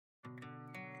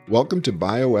Welcome to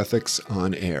Bioethics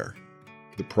on Air,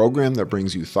 the program that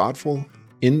brings you thoughtful,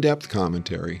 in-depth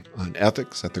commentary on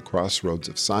ethics at the crossroads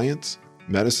of science,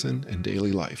 medicine, and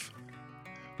daily life.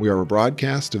 We are a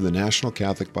broadcast of the National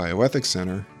Catholic Bioethics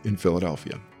Center in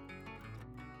Philadelphia.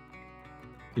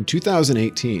 In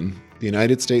 2018, the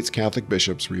United States Catholic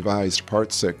Bishops revised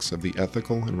Part 6 of the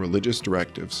Ethical and Religious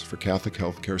Directives for Catholic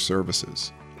Healthcare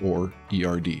Services, or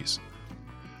ERDs.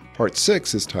 Part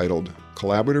 6 is titled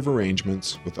Collaborative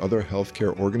Arrangements with Other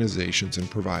Healthcare Organizations and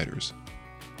Providers,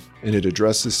 and it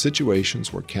addresses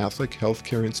situations where Catholic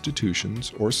healthcare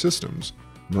institutions or systems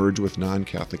merge with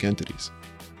non-Catholic entities.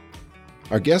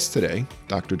 Our guest today,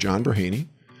 Dr. John Berhaney,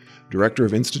 Director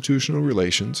of Institutional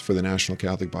Relations for the National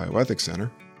Catholic Bioethics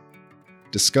Center,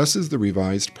 discusses the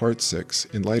revised Part 6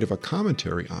 in light of a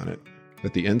commentary on it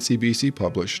that the NCBC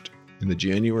published in the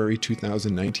January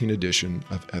 2019 edition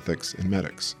of Ethics and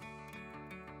Medics.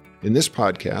 In this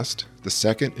podcast, the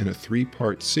second in a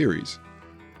three-part series,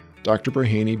 Dr.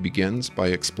 Berhaney begins by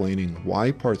explaining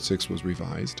why Part 6 was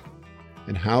revised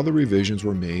and how the revisions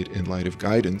were made in light of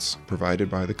guidance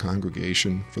provided by the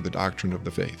Congregation for the Doctrine of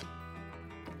the Faith.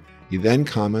 He then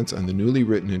comments on the newly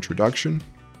written introduction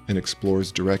and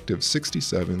explores Directives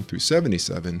 67 through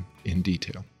 77 in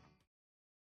detail.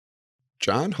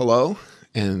 John, hello,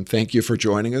 and thank you for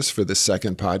joining us for this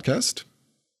second podcast.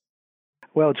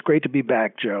 Well, it's great to be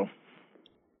back, Joe.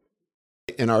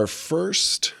 In our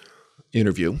first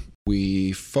interview,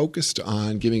 we focused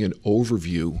on giving an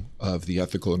overview of the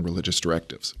ethical and religious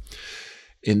directives.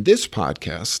 In this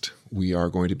podcast, we are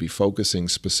going to be focusing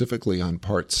specifically on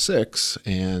Part 6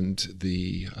 and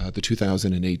the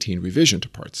 2018 revision to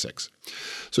Part 6.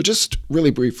 So just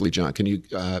really briefly, John, can you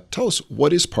tell us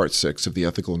what is Part 6 of the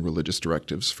Ethical and Religious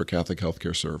Directives for Catholic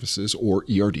Healthcare Services, or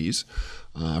ERDs?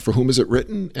 For whom is it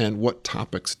written, and what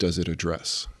topics does it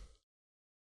address?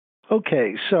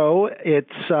 Okay, so it's,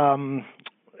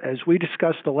 as we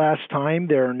discussed the last time,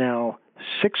 there are now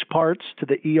 6 parts to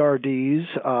the ERDs.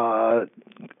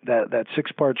 That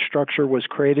 6-part structure was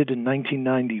created in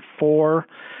 1994.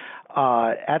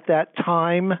 At that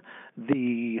time,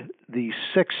 the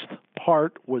 6th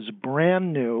part was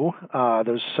brand new.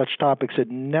 Those such topics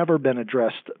had never been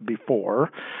addressed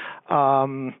before.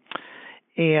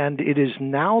 And it is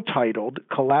now titled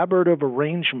Collaborative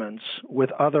Arrangements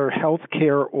with Other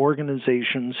Healthcare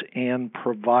Organizations and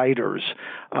Providers.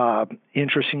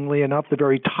 Interestingly enough, the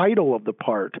very title of the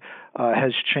part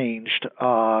has changed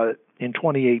in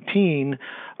 2018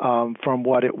 from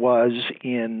what it was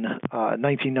in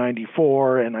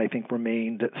 1994, and I think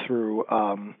remained through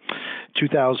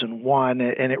 2001,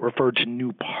 and it referred to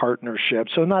new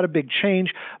partnerships. So not a big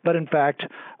change, but in fact,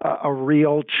 a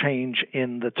real change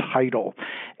in the title.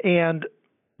 And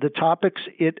the topics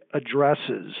it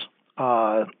addresses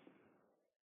are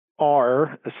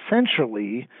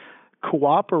essentially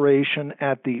cooperation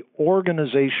at the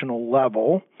organizational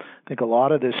level. I think a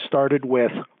lot of this started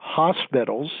with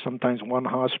hospitals, sometimes one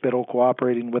hospital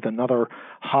cooperating with another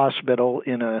hospital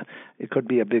it could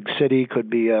be a big city,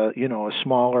 could be a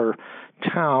smaller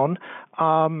town.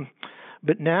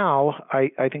 But now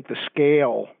I think the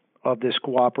scale of this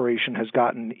cooperation has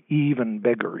gotten even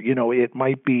bigger. It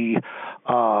might be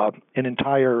an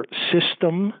entire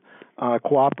system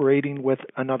cooperating with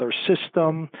another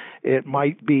system. It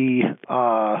might be,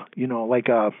 like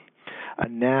a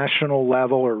national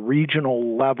level or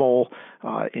regional level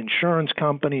insurance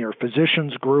company or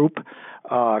physicians group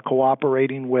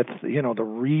cooperating with, the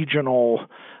regional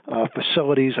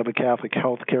facilities of a Catholic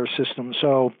healthcare system.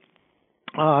 So,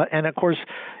 and of course,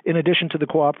 in addition to the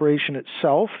cooperation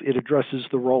itself, it addresses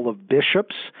the role of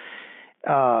bishops.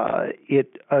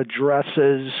 It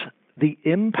addresses the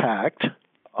impact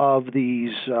of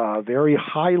these very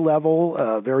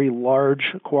high-level, very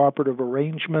large cooperative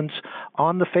arrangements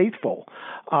on the faithful,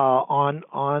 on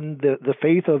the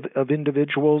faith of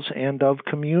individuals and of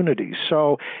communities.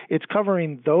 So it's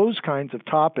covering those kinds of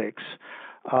topics.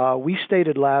 We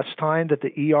stated last time that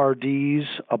the ERDs,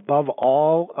 above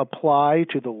all, apply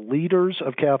to the leaders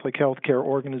of Catholic healthcare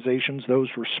organizations, those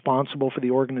responsible for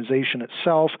the organization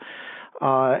itself,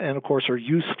 and of course are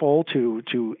useful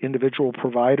to individual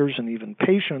providers and even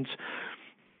patients.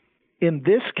 In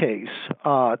this case,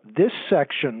 this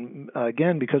section,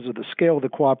 again, because of the scale of the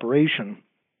cooperation,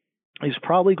 is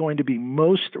probably going to be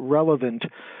most relevant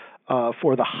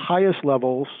for the highest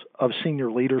levels of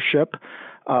senior leadership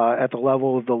at the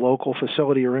level of the local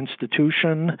facility or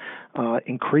institution,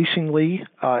 increasingly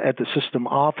at the system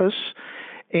office,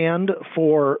 and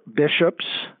for bishops,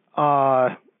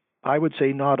 I would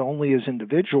say not only as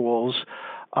individuals,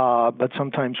 but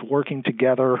sometimes working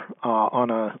together on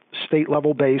a state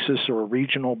level basis or a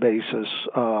regional basis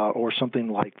or something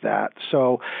like that.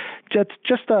 So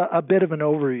just a bit of an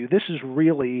overview. This is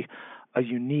really a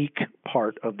unique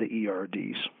part of the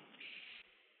ERDs.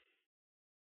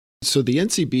 So the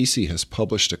NCBC has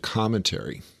published a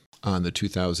commentary on the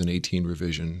 2018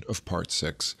 revision of Part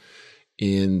 6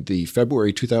 in the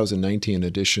February 2019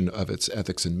 edition of its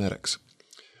Ethics in Medics.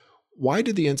 Why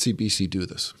did the NCBC do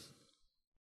this?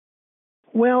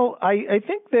 Well, I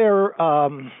think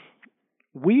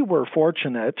we were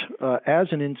fortunate as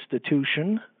an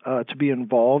institution to be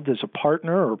involved as a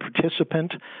partner or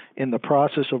participant in the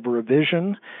process of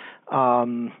revision.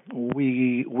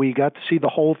 We got to see the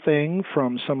whole thing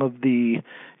from some of the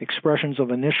expressions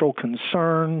of initial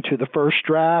concern to the first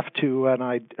draft to, and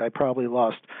I probably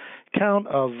lost count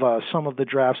of some of the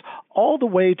drafts, all the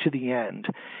way to the end.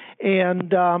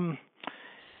 And,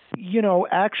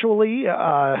 actually,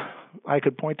 I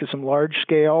could point to some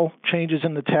large-scale changes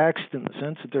in the text in the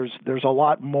sense that there's a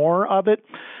lot more of it,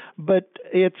 but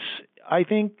I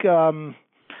think, given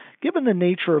the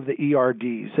nature of the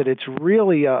ERDs, that it's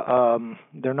really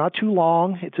they're not too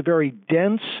long. It's a very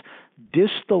dense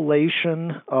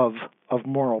distillation of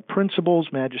moral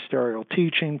principles, magisterial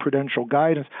teaching, prudential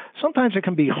guidance. Sometimes it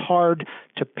can be hard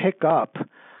to pick up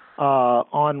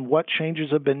on what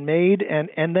changes have been made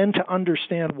and then to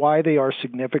understand why they are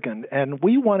significant. And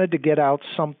we wanted to get out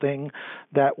something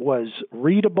that was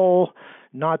readable,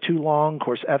 not too long. Of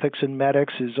course, Ethics in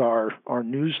Medics is our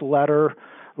newsletter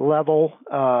level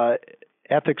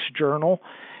ethics journal,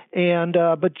 and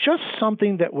but just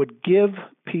something that would give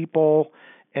people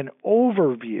an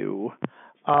overview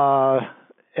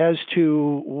as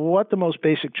to what the most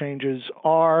basic changes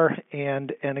are,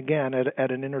 and again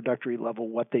at an introductory level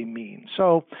what they mean.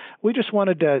 So we just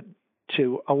wanted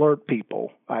to alert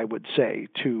people, I would say,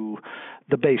 to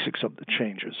the basics of the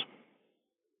changes.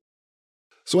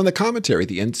 So in the commentary,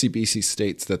 the NCBC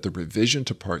states that the revision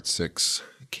to Part 6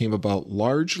 came about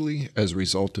largely as a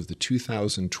result of the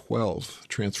 2012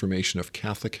 transformation of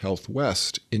Catholic Health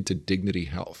West into Dignity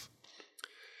Health.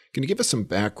 Can you give us some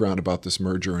background about this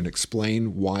merger and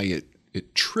explain why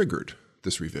it triggered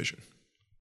this revision?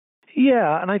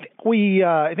 Yeah, and I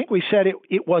think we said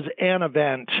it was an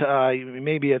event.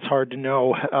 Maybe it's hard to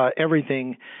know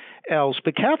everything else,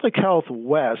 but Catholic Health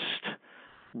West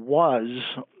was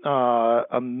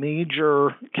a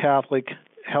major Catholic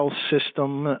health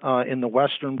system in the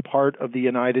western part of the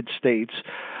United States.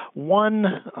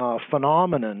 One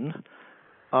phenomenon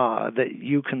that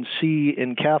you can see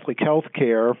in Catholic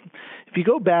healthcare, if you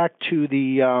go back to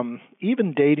the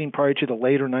even dating prior to the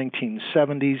later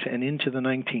 1970s and into the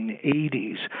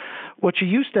 1980s, what you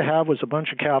used to have was a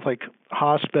bunch of Catholic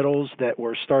hospitals that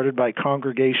were started by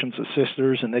congregations of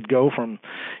sisters, and they'd go from,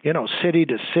 city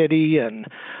to city, and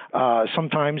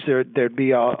sometimes there'd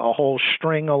be a whole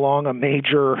string along a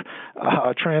major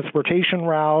transportation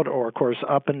route, or of course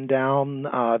up and down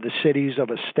the cities of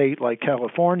a state like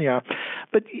California.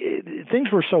 But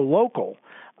things were so local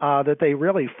that they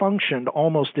really functioned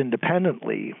almost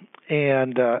independently.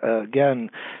 And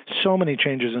again, so many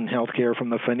changes in healthcare, from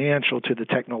the financial to the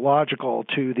technological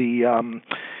to the,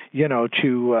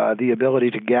 the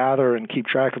ability to gather and keep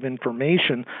track of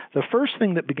information. The first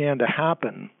thing that began to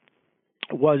happen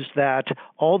was that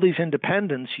all these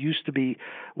independents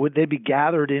would be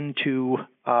gathered into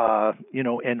to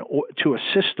a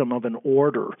system of an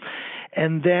order,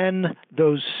 and then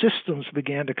those systems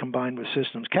began to combine with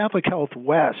systems. Catholic Health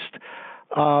West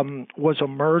was a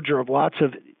merger of lots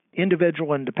of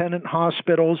individual independent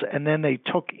hospitals, and then they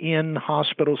took in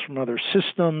hospitals from other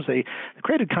systems. They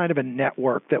created kind of a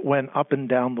network that went up and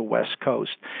down the West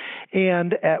Coast.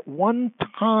 And at one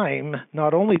time,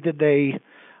 not only did they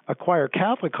acquire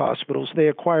Catholic hospitals, they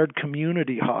acquired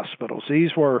community hospitals.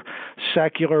 These were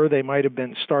secular. They might have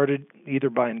been started either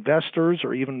by investors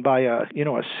or even by a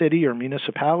city or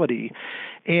municipality,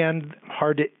 and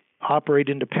hard to operate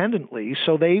independently,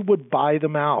 so they would buy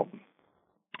them out.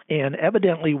 And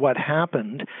evidently what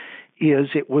happened is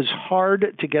it was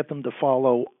hard to get them to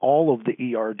follow all of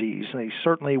the ERDs. They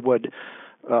certainly would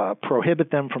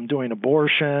prohibit them from doing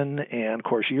abortion, and of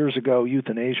course years ago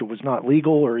euthanasia was not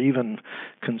legal or even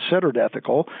considered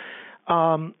ethical.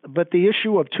 But the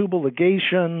issue of tubal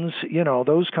ligations,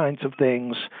 those kinds of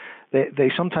things,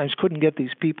 they sometimes couldn't get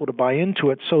these people to buy into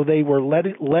it, so they were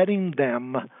letting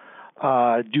them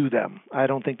do them. I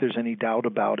don't think there's any doubt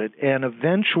about it. And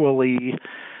eventually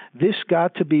this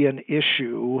got to be an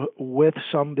issue with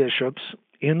some bishops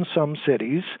in some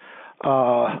cities.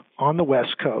 on the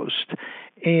West Coast.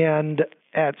 And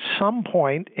at some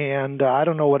point, and I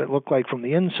don't know what it looked like from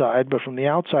the inside, but from the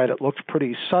outside it looked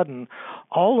pretty sudden.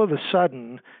 All of a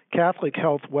sudden, Catholic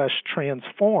Health West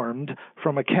transformed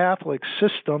from a Catholic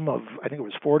system of, I think it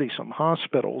was 40-some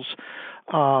hospitals,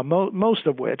 most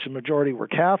of which, the majority were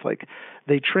Catholic.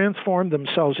 They transformed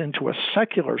themselves into a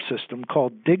secular system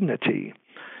called Dignity.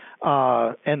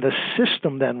 And the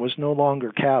system then was no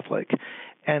longer Catholic.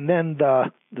 And then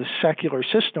the secular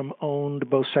system owned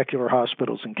both secular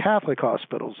hospitals and Catholic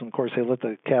hospitals. And, of course, they let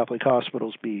the Catholic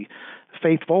hospitals be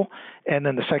faithful, and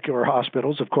then the secular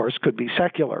hospitals, of course, could be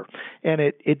secular. And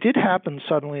it did happen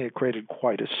suddenly. It created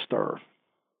quite a stir.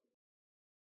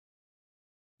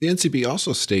 The NCB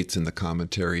also states in the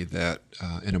commentary that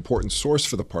an important source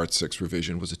for the Part 6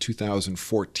 revision was a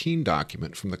 2014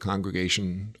 document from the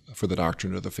Congregation for the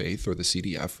Doctrine of the Faith, or the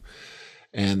CDF,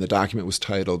 and the document was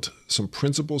titled Some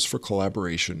Principles for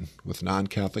Collaboration with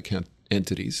Non-Catholic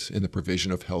Entities in the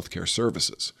Provision of Healthcare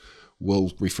Services.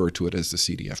 We'll refer to it as the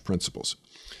CDF Principles.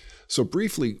 So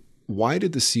briefly, why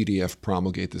did the CDF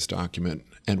promulgate this document,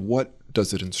 and what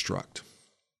does it instruct?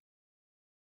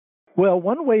 Well,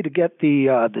 one way to get the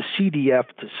CDF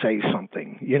to say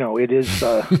something, it is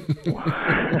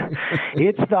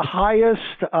it's the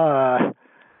highest.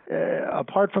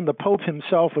 Apart from the Pope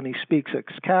himself when he speaks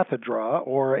ex cathedra,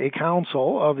 or a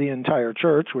council of the entire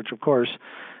church, which of course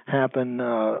happen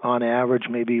on average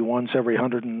maybe once every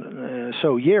 100 and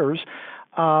so years,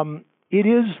 it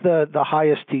is the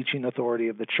highest teaching authority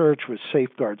of the church, which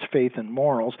safeguards faith and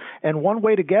morals. And one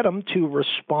way to get them to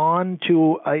respond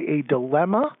to a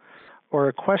dilemma or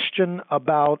a question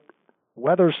about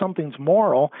whether something's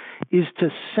moral is to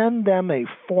send them a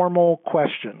formal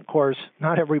question. Of course,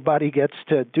 not everybody gets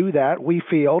to do that. We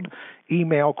field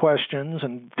email questions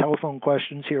and telephone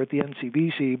questions here at the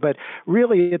NCBC, but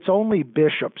really it's only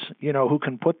bishops, who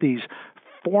can put these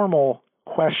formal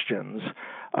questions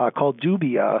called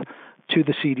dubia to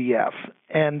the CDF.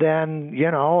 And then,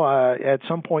 at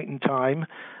some point in time,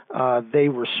 they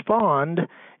respond,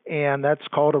 and that's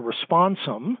called a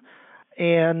responsum.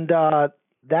 And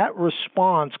that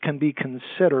response can be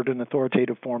considered an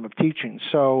authoritative form of teaching.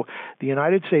 So the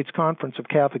United States Conference of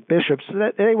Catholic Bishops,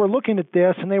 they were looking at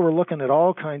this, and they were looking at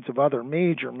all kinds of other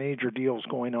major deals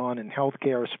going on in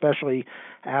healthcare, especially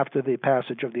after the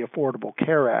passage of the Affordable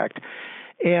Care Act.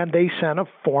 And they sent a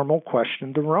formal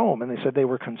question to Rome, and they said they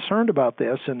were concerned about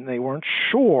this, and they weren't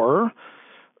sure,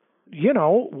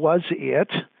 was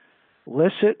it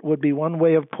licit would be one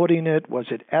way of putting it. Was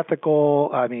it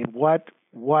ethical? I mean, what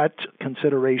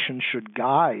considerations should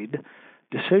guide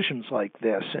decisions like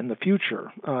this in the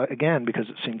future? Again, because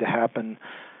it seemed to happen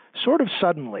sort of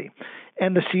suddenly.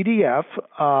 And the CDF,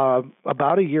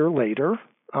 about a year later,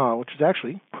 which is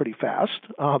actually pretty fast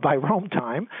by Rome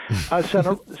time, sent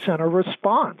a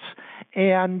response.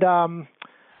 And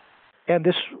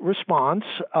this response,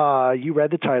 you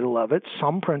read the title of it,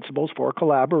 Some Principles for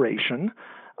Collaboration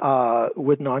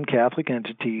with Non-Catholic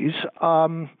Entities.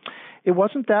 It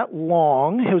wasn't that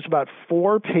long. It was about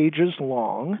 4 pages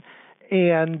long,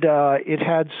 and it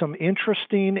had some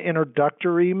interesting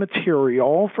introductory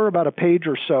material for about a page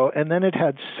or so, and then it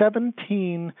had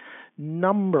 17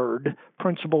 numbered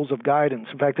principles of guidance.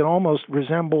 In fact, it almost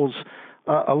resembles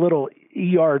a little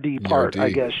ERD part,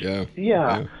 I guess.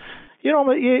 Yeah.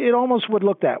 It almost would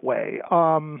look that way.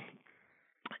 I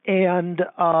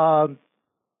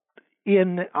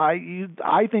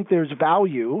think there's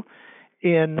value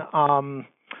in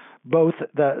both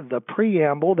the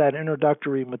preamble, that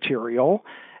introductory material,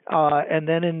 and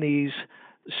then in these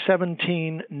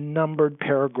 17 numbered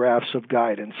paragraphs of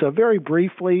guidance. So very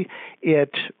briefly,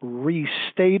 it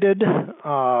restated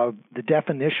the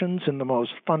definitions and the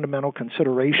most fundamental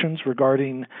considerations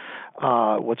regarding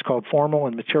what's called formal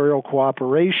and material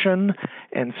cooperation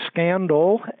and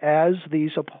scandal as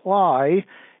these apply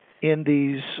in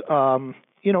these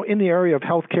in the area of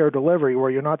healthcare delivery,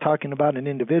 where you're not talking about an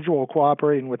individual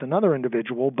cooperating with another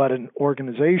individual, but an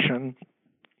organization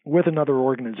with another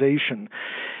organization.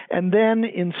 And then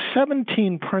in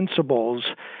 17 principles,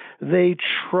 they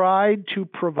tried to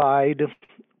provide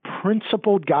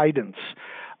principled guidance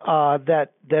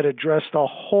that addressed a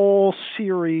whole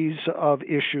series of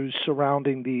issues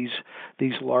surrounding these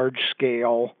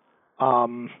large-scale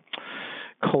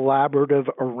collaborative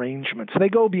arrangements. They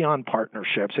go beyond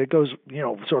partnerships. It goes,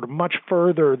 sort of much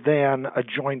further than a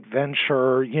joint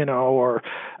venture, or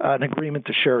an agreement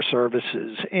to share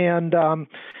services. And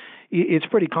it's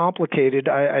pretty complicated.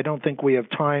 I don't think we have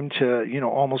time to,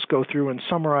 almost go through and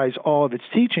summarize all of its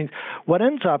teachings. What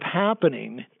ends up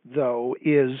happening, though,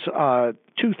 is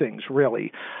 2 things,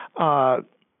 really.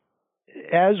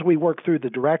 as we work through the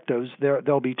directives,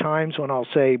 there'll be times when I'll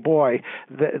say, boy,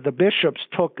 the bishops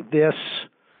took this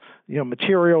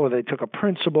material, or they took a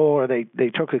principle, or they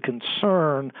took a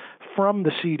concern from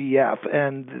the CDF,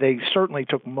 and they certainly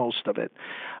took most of it.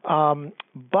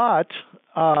 But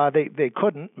they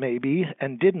couldn't, maybe,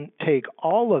 and didn't take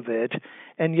all of it,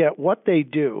 and yet what they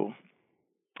do,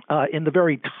 in the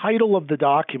very title of the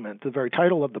document, the very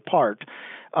title of the part,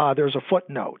 there's a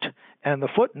footnote, and the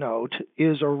footnote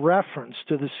is a reference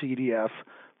to the CDF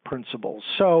principles.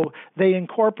 So they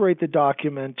incorporate the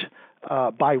document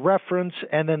by reference,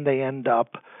 and then they end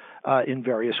up in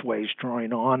various ways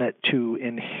drawing on it to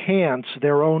enhance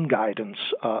their own guidance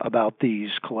about these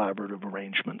collaborative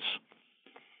arrangements.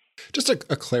 Just a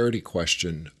clarity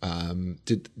question.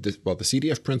 The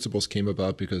CDF principles came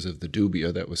about because of the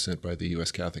dubia that was sent by the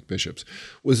U.S. Catholic bishops.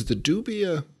 Was the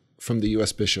dubia from the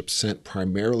U.S. bishops sent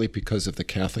primarily because of the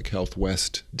Catholic Health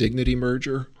West Dignity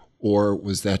merger, or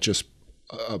was that just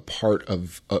a part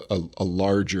of a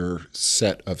larger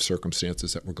set of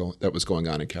circumstances that was going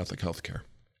on in Catholic healthcare?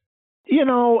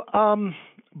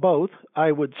 Both,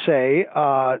 I would say.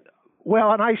 And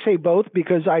I say both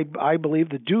because I believe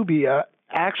the dubia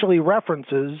actually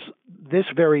references this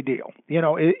very deal.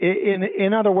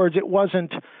 In other words, it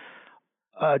wasn't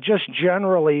just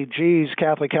generally,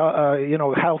 Catholic,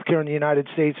 healthcare in the United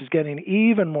States is getting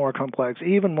even more complex,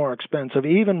 even more expensive,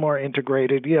 even more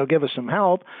integrated. Give us some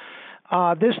help.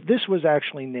 This was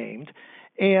actually named,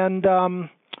 and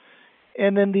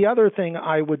then the other thing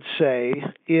I would say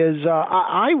is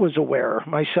I was aware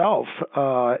myself,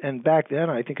 and back then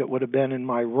I think it would have been in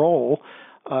my role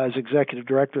as executive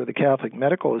director of the Catholic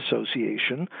Medical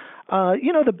Association.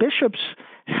 The bishops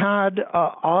had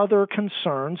other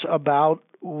concerns about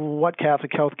what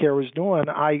Catholic healthcare was doing.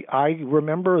 I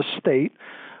remember a state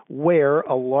where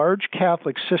a large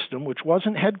Catholic system, which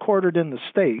wasn't headquartered in the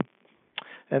state,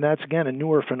 and that's, again, a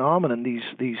newer phenomenon.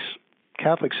 These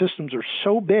Catholic systems are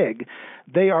so big,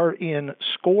 they are in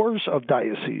scores of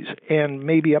dioceses and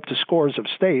maybe up to scores of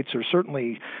states, or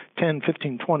certainly 10,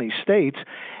 15, 20 states,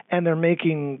 and they're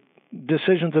making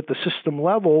decisions at the system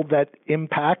level that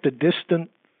impact a distant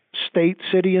state,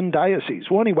 city, and diocese.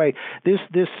 Well, anyway, this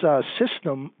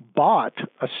system bought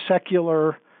a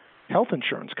secular health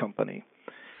insurance company,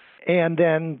 and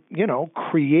then,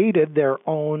 created their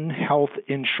own health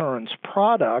insurance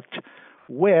product,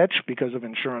 which, because of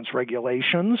insurance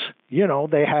regulations,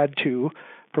 they had to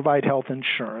provide health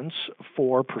insurance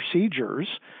for procedures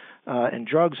and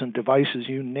drugs and devices,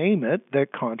 you name it,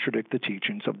 that contradict the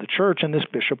teachings of the church. And this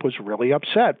bishop was really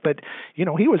upset. But,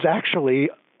 he was actually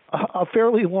a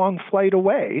fairly long flight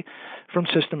away from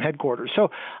system headquarters. So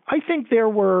I think there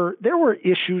were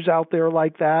issues out there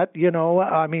like that,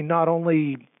 not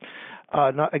only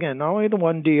the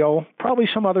one deal, probably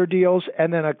some other deals,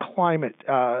 and then a climate,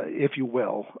 if you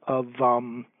will, of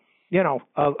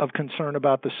concern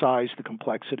about the size, the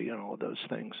complexity, and all of those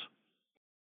things.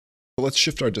 Let's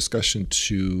shift our discussion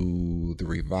to the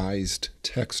revised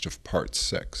text of Part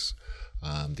 6,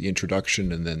 the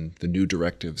introduction, and then the new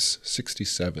directives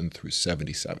 67 through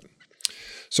 77.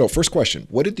 So first question,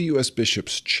 what did the U.S.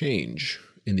 bishops change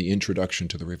in the introduction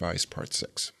to the revised Part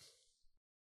 6?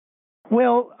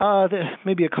 Well, there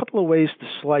may be a couple of ways to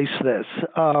slice this.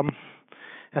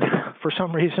 And for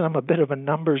some reason, I'm a bit of a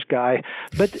numbers guy,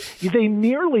 but they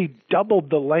nearly doubled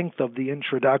the length of the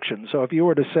introduction. So if you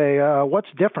were to say, what's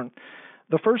different,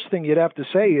 the first thing you'd have to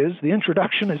say is the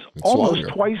introduction is almost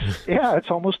twice. Yeah,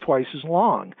 it's almost twice as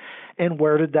long. And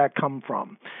where did that come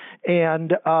from?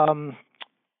 And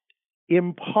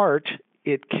in part,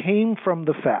 it came from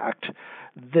the fact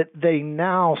that they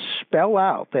now spell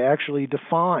out, they actually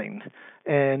define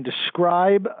and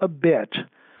describe a bit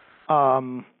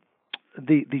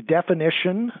the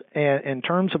definition and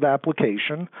terms of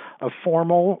application of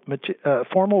formal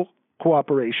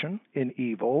cooperation in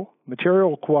evil,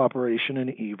 material cooperation in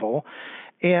evil,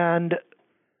 and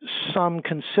some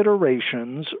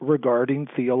considerations regarding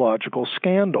theological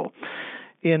scandal.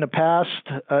 In a past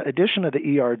edition of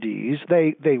the ERDs,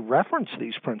 they reference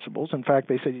these principles. In fact,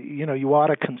 they say, you ought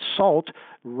to consult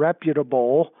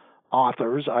reputable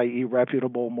authors, i.e.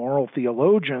 reputable moral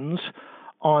theologians,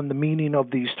 on the meaning of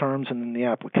these terms and in the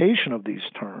application of these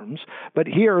terms. But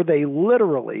here they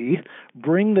literally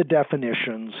bring the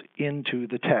definitions into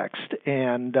the text.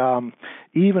 And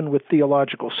even with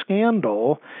theological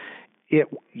scandal, it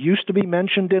used to be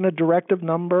mentioned in a directive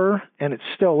number, and it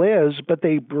still is, but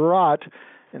they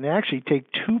actually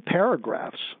take 2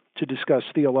 paragraphs to discuss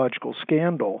theological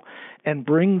scandal and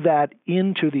bring that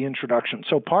into the introduction.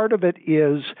 So part of it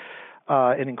is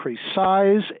an increased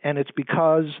size, and it's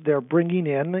because they're bringing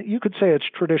in, you could say it's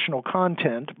traditional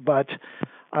content, but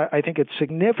I think it's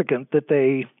significant that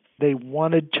they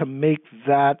wanted to make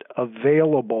that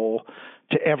available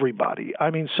to everybody. I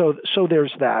mean, so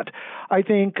there's that. I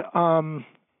think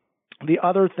the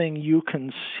other thing you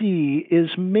can see is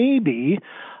maybe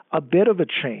a bit of a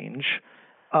change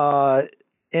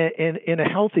in a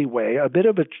healthy way, a bit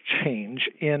of a change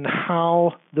in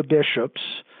how the bishops,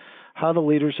 how the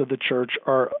leaders of the church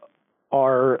are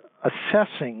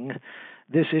assessing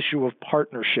this issue of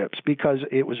partnerships, because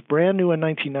it was brand new in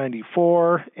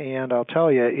 1994, and I'll tell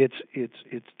you, it's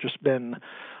just been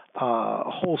a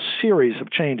whole series of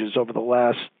changes over the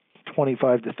last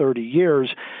 25 to 30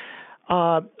 years.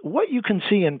 What you can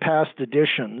see in past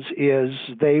editions is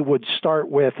they would start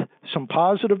with some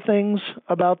positive things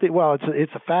about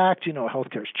it's a fact,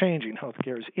 healthcare is changing,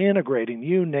 healthcare is integrating,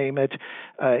 you name it.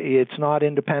 It's not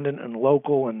independent and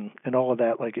local and all of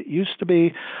that like it used to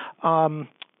be.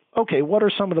 Okay, what are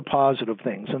some of the positive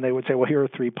things? And they would say, well, here are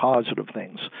 3 positive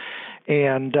things.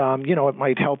 And, it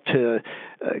might help to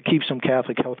keep some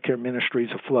Catholic healthcare ministries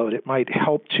afloat. It might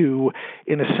help to,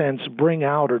 in a sense, bring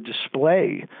out or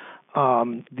display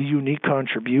the unique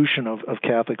contribution of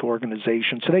Catholic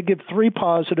organizations. So they give 3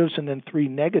 positives and then 3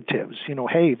 negatives.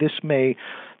 Hey, this may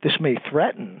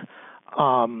threaten,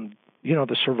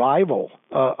 the survival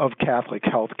of Catholic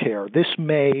healthcare. This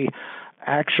may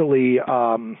actually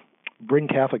bring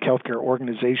Catholic healthcare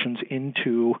organizations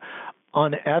into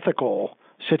unethical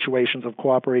situations of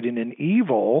cooperating in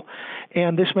evil,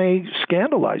 and this may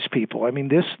scandalize people. I mean,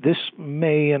 this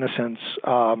may, in a sense,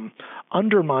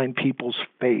 undermine people's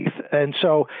faith. And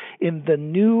so in the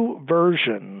new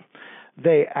version,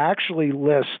 they actually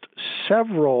list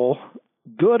several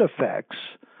good effects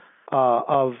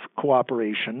of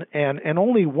cooperation, and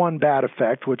only one bad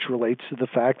effect, which relates to the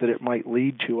fact that it might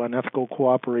lead to unethical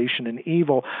cooperation and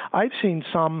evil. I've seen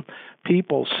some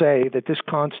people say that this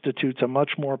constitutes a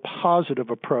much more positive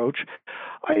approach.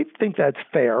 I think that's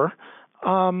fair.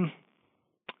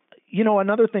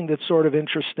 Another thing that's sort of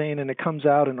interesting, and it comes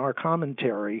out in our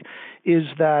commentary, is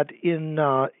that in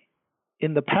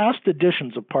the past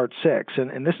editions of Part 6,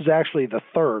 and this is actually the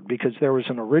third because there was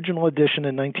an original edition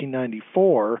in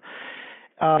 1994,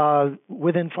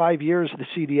 within 5 years, the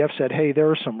CDF said, hey, there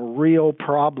are some real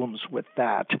problems with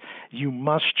that. You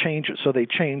must change it. So they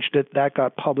changed it. That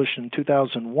got published in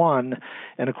 2001.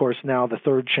 And, of course, now the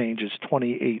third change is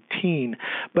 2018.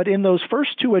 But in those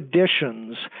first 2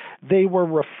 editions, they were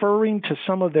referring to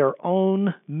some of their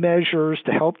own measures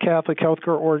to help Catholic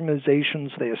healthcare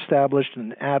organizations. They established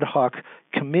an ad hoc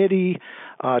committee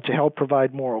to help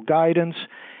provide moral guidance.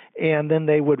 And then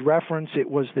they would reference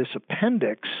it was this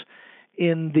appendix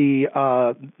in the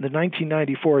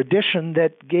 1994 edition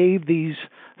that gave these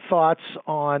thoughts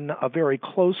on a very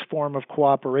close form of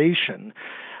cooperation.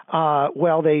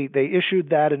 They issued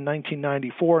that in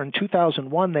 1994. In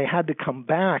 2001, they had to come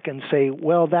back and say,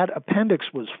 well, that appendix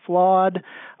was flawed.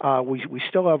 We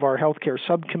still have our healthcare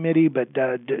subcommittee, but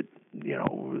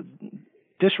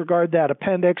disregard that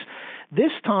appendix.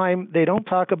 This time, they don't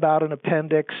talk about an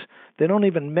appendix. They don't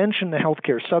even mention the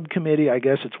healthcare subcommittee. I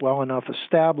guess it's well enough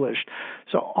established.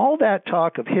 So all that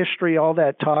talk of history, all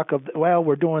that talk of, well,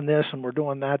 we're doing this and we're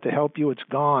doing that to help you, it's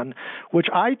gone, which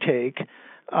I take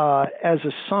as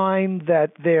a sign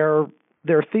that their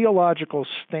theological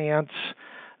stance,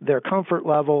 their comfort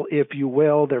level, if you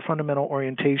will, their fundamental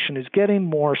orientation is getting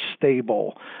more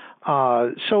stable.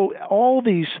 So all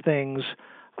these things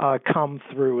come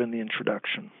through in the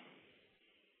introduction.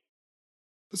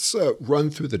 Let's run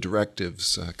through the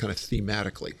directives kind of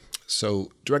thematically.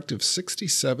 So directives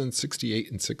 67, 68,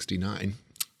 and 69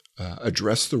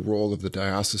 address the role of the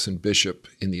diocesan bishop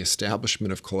in the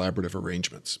establishment of collaborative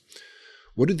arrangements.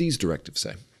 What do these directives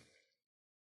say?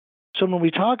 So when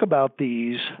we talk about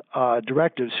these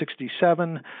directives,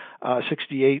 67,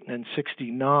 68, and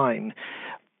 69,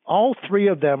 all 3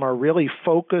 of them are really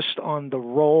focused on the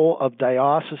role of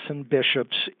diocesan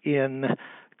bishops in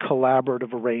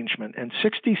collaborative arrangement. And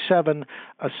 67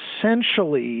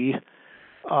 essentially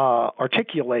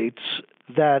articulates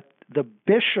that the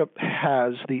bishop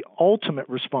has the ultimate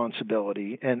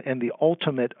responsibility and the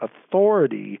ultimate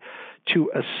authority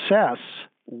to assess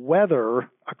whether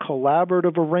a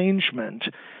collaborative arrangement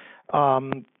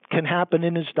can happen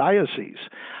in his diocese.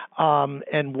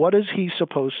 And what is he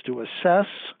supposed to assess?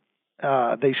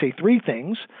 They say 3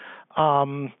 things.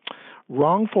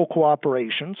 Wrongful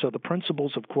cooperation, so the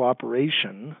principles of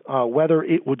cooperation, whether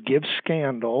it would give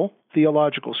scandal,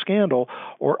 theological scandal,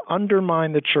 or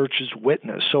undermine the church's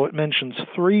witness. So it mentions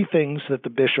 3 things that the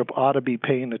bishop ought to be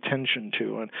paying attention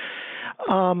to.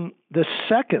 And the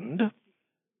second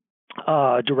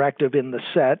directive in the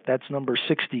set, that's number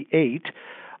 68,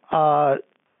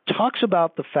 talks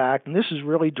about the fact, and this is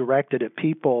really directed at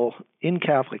people in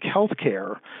Catholic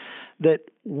healthcare, that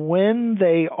when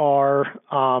they're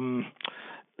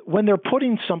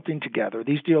putting something together,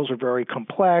 these deals are very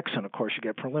complex, and of course you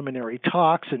get preliminary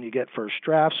talks and you get first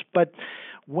drafts, but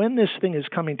when this thing is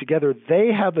coming together,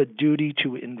 they have a duty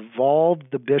to involve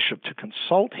the bishop, to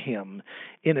consult him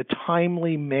in a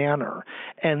timely manner,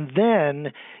 and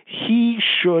then he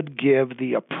should give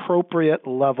the appropriate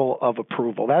level of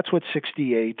approval. That's what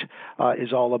 68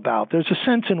 is all about. There's a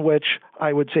sense in which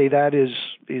I would say that is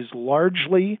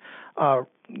largely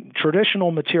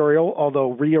traditional material,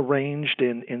 although rearranged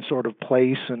in sort of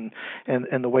place and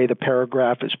the way the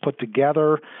paragraph is put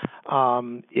together.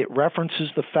 It references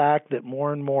the fact that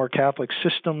more and more Catholic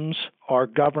systems are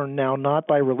governed now not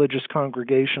by religious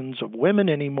congregations of women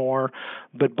anymore,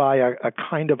 but by a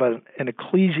kind of an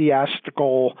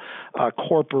ecclesiastical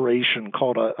corporation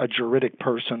called a juridic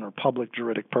person or public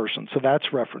juridic person. So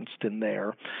that's referenced in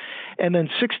there. And then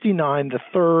 69, the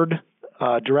third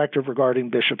directive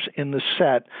regarding bishops in the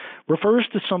set, refers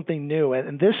to something new,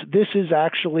 and this is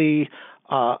actually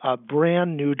a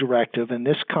brand new directive, and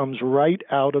this comes right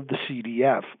out of the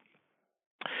CDF.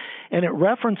 And it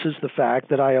references the fact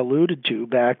that I alluded to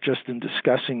back just in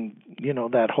discussing,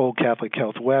 that whole Catholic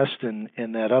Health West and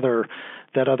that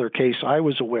other case I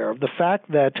was aware of. The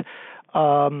fact that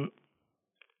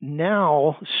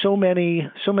now so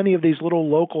many of these little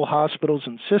local hospitals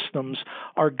and systems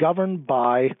are governed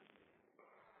by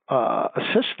a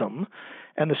system,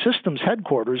 and the system's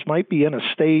headquarters might be in a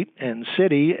state and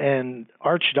city and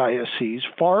archdiocese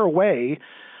far away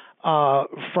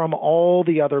from all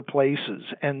the other places,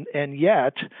 and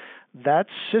yet that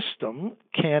system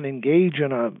can engage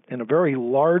in a very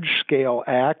large scale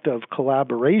act of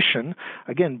collaboration.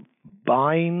 Again,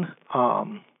 buying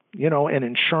an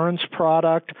insurance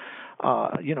product,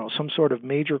 some sort of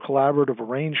major collaborative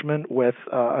arrangement with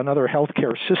another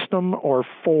healthcare system, or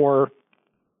for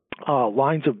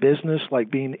lines of business,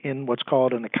 like being in what's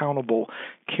called an accountable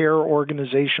care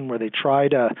organization, where they try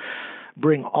to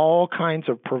bring all kinds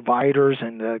of providers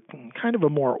in kind of a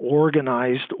more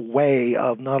organized way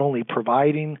of not only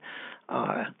providing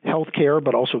health care,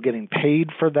 but also getting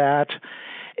paid for that.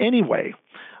 Anyway,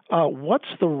 what's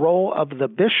the role of the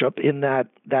bishop in that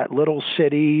little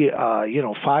city,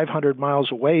 500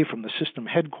 miles away from the system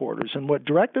headquarters? And what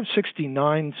Directive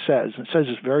 69 says, and it says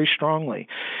this very strongly,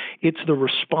 it's the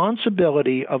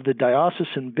responsibility of the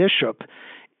diocesan bishop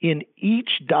in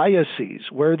each diocese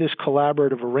where this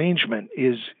collaborative arrangement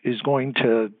is going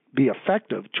to be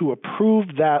effective to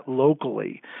approve that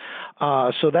locally.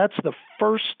 So that's the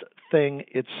first thing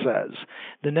it says.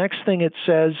 The next thing it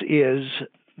says is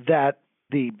that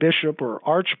the bishop or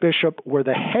archbishop, where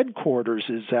the headquarters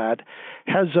is at,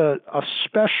 has a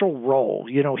special role.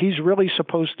 He's really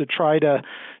supposed to try to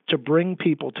bring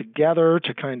people together,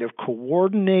 to kind of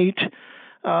coordinate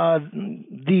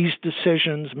these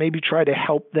decisions, maybe try to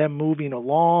help them moving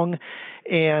along,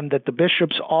 and that the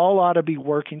bishops all ought to be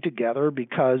working together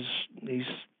because these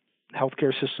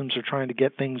healthcare systems are trying to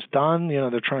get things done.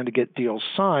 They're trying to get deals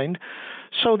signed.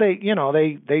 So they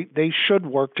should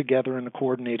work together in a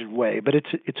coordinated way. But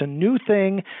it's a new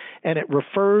thing, and it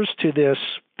refers to this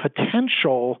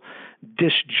potential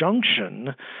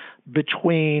disjunction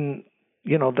between,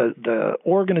 the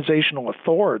organizational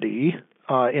authority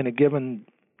in a given,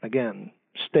 again,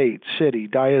 state, city,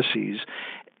 diocese,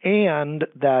 and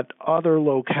that other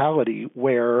locality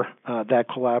where that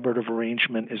collaborative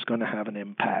arrangement is going to have an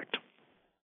impact.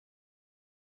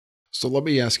 So let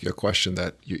me ask you a question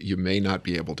that you may not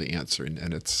be able to answer,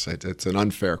 and it's an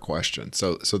unfair question.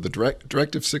 So the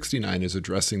Directive 69 is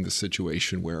addressing the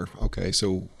situation where,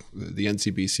 so the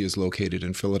NCBC is located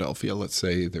in Philadelphia. Let's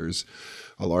say there's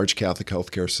a large Catholic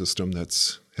healthcare system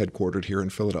that's headquartered here in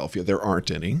Philadelphia. There aren't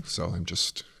any, so I'm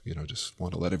just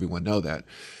want to let everyone know that.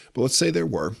 But let's say there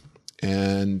were,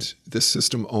 and this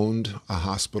system owned a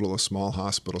hospital, a small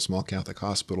Catholic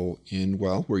hospital in,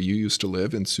 where you used to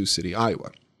live in Sioux City,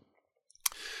 Iowa.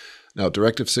 Now,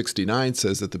 Directive 69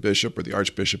 says that the bishop or the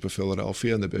Archbishop of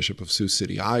Philadelphia and the Bishop of Sioux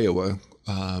City, Iowa,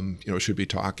 should be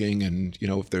talking, and,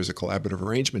 if there's a collaborative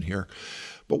arrangement here.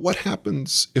 But what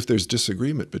happens if there's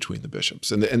disagreement between the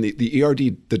bishops? And the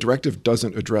ERD, the directive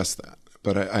doesn't address that.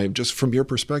 But I just, from your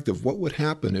perspective, what would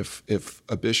happen if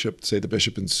a bishop, say the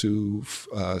bishop in Sioux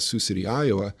City,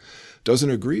 Iowa, doesn't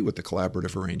agree with the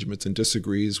collaborative arrangements and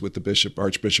disagrees with the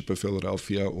Archbishop of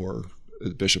Philadelphia or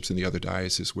bishops in the other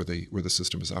dioceses where the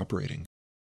system is operating?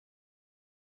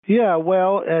 Yeah,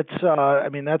 well, it's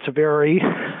that's a very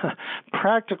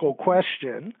practical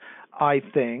question, I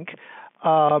think.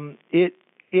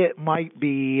 It might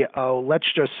be,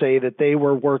 let's just say that they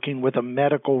were working with a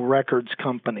medical records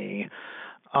company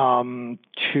they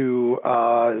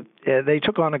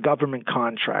took on a government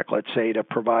contract, let's say, to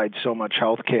provide so much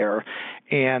health care,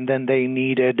 and then they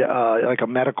needed like a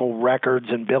medical records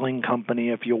and billing company,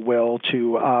 if you will,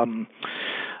 to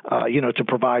to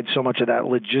provide so much of that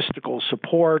logistical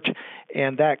support.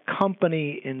 And that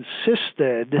company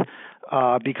insisted,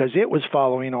 because it was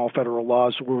following all federal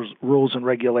laws, rules, and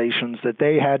regulations, that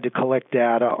they had to collect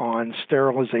data on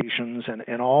sterilizations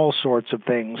and all sorts of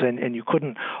things, and you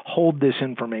couldn't hold this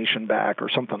information back or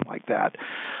something like that.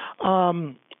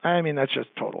 I mean, that's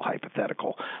just total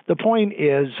hypothetical. The point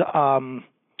is,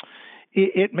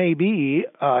 it may be,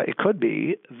 it could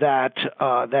be that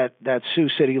that Sioux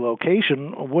City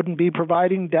location wouldn't be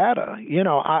providing data.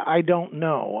 I don't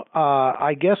know.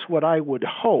 I guess what I would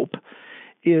hope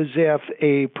is if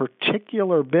a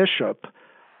particular bishop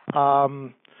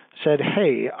said,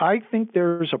 "Hey, I think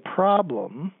there's a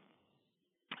problem,"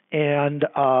 and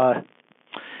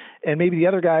maybe the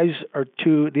other guys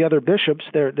the other bishops,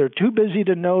 they're too busy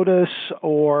to notice,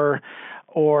 or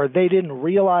they didn't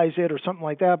realize it, or something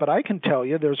like that. But I can tell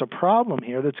you there's a problem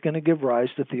here that's going to give rise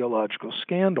to theological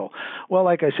scandal. Well,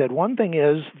 like I said, one thing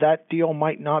is that deal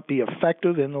might not be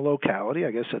effective in the locality.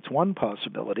 I guess that's one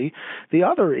possibility. The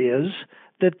other is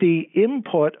that the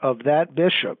input of that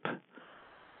bishop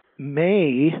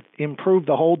may improve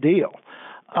the whole deal.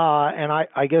 And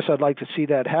I guess I'd like to see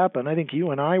that happen. I think you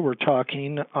and I were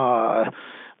talking to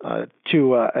a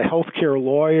healthcare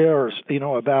lawyer,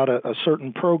 about a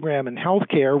certain program in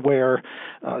healthcare where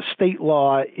state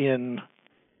law in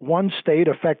one state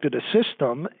affected a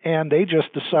system, and they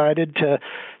just decided to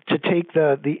take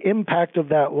the impact of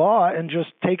that law and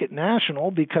just take it national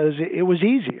because it was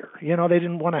easier. They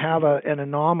didn't want to have an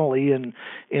anomaly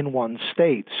in one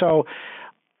state. So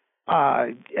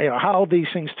how these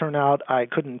things turn out, I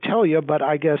couldn't tell you, but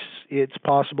I guess it's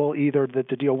possible either that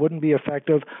the deal wouldn't be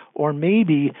effective, or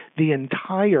maybe the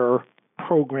entire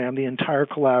program, the entire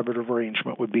collaborative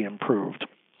arrangement would be improved.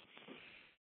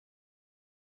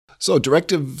 So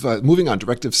moving on,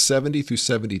 Directive 70 through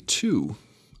 72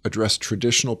 address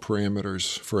traditional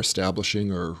parameters for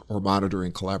establishing or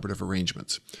monitoring collaborative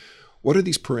arrangements. What are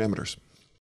these parameters?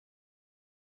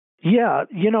 Yeah,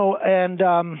 and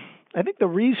I think the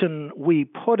reason we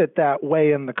put it that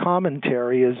way in the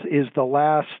commentary is the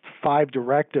last 5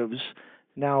 directives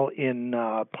now in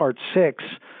Part 6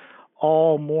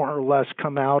 all more or less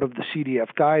come out of the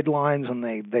CDF guidelines, and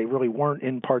they really weren't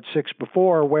in Part 6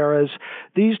 before, whereas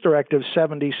these directives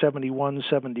 70, 71,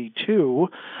 72,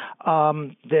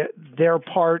 they're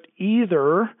part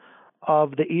either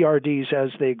of the ERDs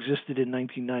as they existed in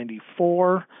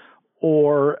 1994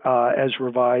 or as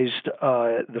revised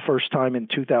the first time in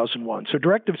 2001. So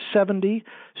Directive 70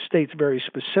 states very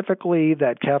specifically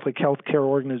that Catholic healthcare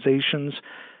organizations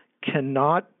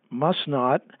must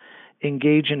not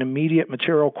engage in immediate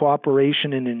material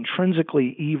cooperation in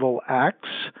intrinsically evil acts,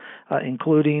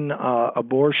 including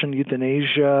abortion,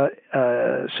 euthanasia,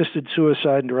 assisted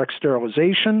suicide, and direct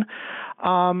sterilization.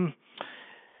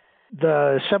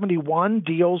 The 71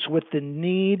 deals with the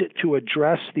need to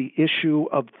address the issue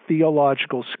of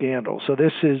theological scandal. So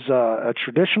this is a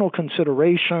traditional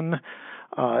consideration.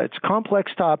 It's a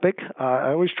complex topic.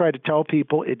 I always try to tell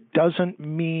people it doesn't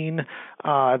mean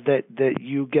that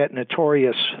you get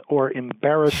notorious or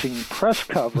embarrassing press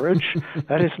coverage.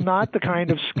 That is not the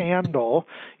kind of scandal,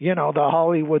 the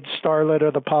Hollywood starlet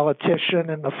or the politician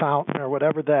in the fountain or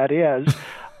whatever that is.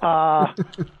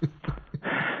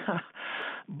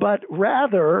 But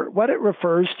rather, what it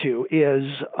refers to is,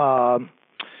 and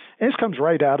this comes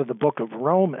right out of the book of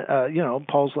Romans,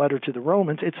 Paul's letter to the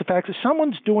Romans, it's the fact that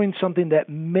someone's doing something that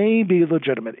may be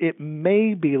legitimate. It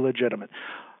may be legitimate.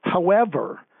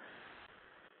 However,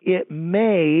 it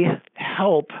may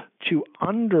help to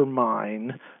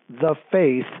undermine the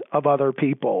faith of other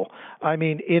people. I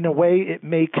mean, in a way, it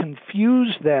may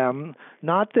confuse them,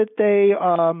 not that they...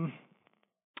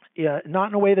 not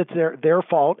in a way that's their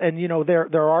fault. And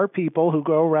there are people who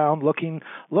go around looking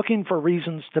for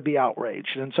reasons to be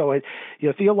outraged. And so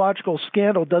theological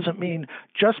scandal doesn't mean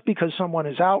just because someone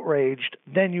is outraged,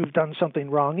 then you've done something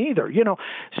wrong either.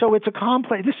 So it's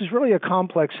this is really a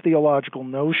complex theological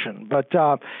notion. But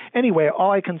anyway,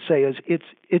 all I can say is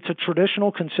it's a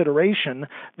traditional consideration.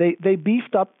 They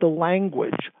beefed up the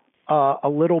language a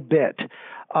little bit.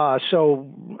 So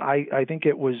I think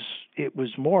it was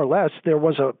more or less, there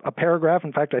was a paragraph,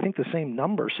 in fact, I think the same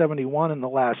number, 71 in the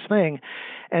last thing,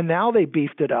 and now they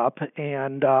beefed it up,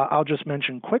 and I'll just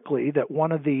mention quickly that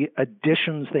one of the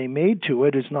additions they made to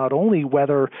it is not only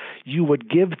whether you would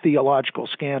give theological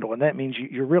scandal, and that means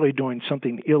you're really doing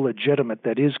something illegitimate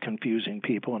that is confusing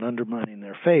people and undermining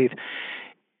their faith,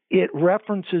 it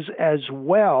references as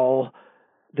well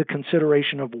the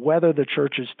consideration of whether the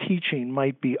church's teaching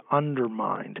might be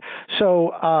undermined.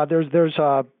 So there's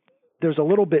a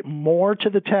little bit more to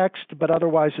the text, but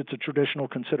otherwise it's a traditional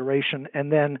consideration.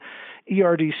 And then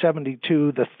ERD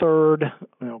 72, the third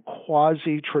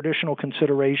quasi-traditional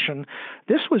consideration,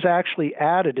 this was actually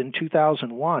added in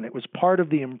 2001. It was part of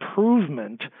the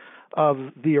improvement of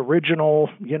the original,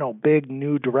 big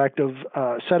new directive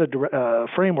set of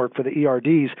framework for the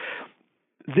ERDs.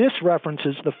 This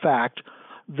references the fact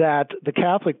that the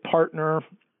Catholic partner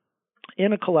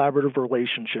in a collaborative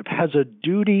relationship has a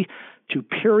duty to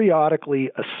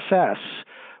periodically assess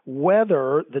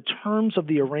whether the terms of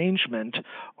the arrangement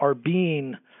are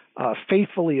being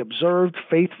faithfully observed,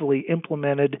 faithfully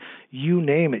implemented, you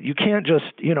name it. You can't just,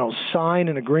 sign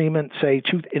an agreement, say,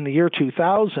 in the year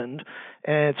 2000,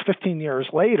 and it's 15 years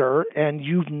later, and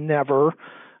you've never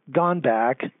gone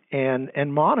back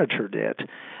and monitored it.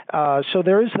 So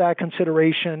there is that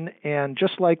consideration, and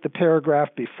just like the paragraph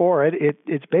before it,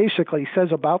 it basically says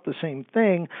about the same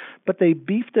thing, but they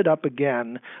beefed it up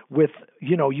again with,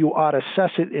 you ought to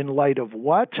assess it in light of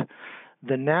what?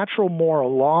 The natural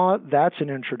moral law, that's an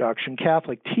introduction.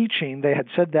 Catholic teaching, they had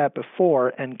said that before,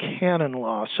 and canon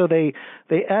law. So they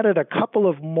added a couple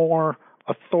of more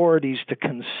authorities to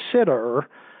consider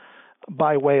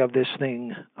by way of this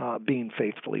thing being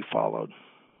faithfully followed.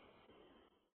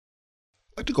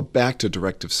 I'd like to go back to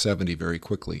Directive 70 very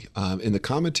quickly. In the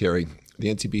commentary,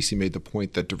 the NCBC made the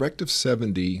point that Directive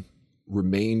 70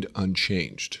 remained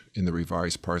unchanged in the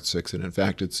revised Part 6, and in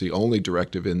fact, it's the only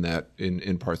directive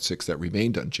in Part 6 that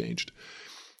remained unchanged.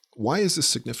 Why is this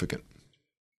significant?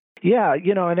 Yeah,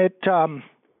 and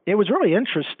it was really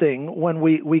interesting when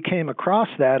we came across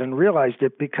that and realized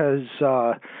it, because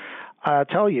I'll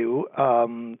tell you,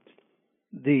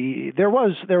 there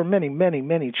were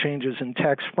many changes in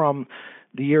text from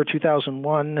the year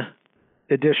 2001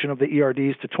 edition of the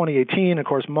ERDs to 2018. Of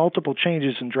course, multiple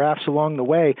changes and drafts along the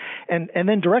way, and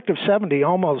then Directive 70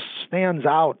 almost stands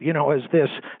out, as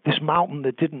this mountain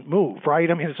that didn't move,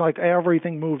 right? I mean, it's like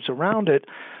everything moves around it,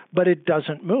 but it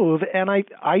doesn't move, and I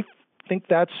think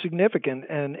that's significant,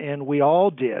 and we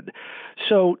all did.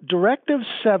 So Directive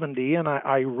 70, and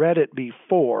I read it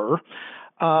before,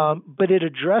 but it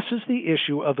addresses the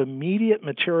issue of immediate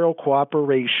material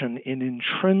cooperation in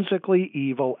intrinsically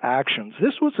evil actions.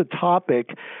 This was a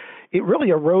topic, it really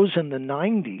arose in the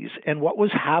 90s, and what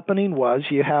was happening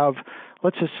was you have,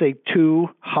 let's just say, two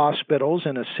hospitals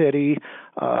in a city.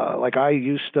 Like I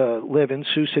used to live in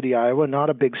Sioux City, Iowa, not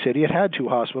a big city. It had two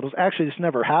hospitals. Actually, this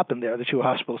never happened there. The two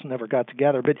hospitals never got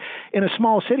together. But in a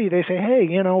small city, they say, hey,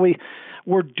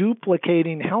 we're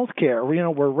duplicating healthcare.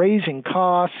 We're raising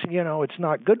costs. It's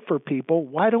not good for people.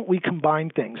 Why don't we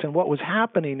combine things? And what was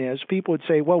happening is people would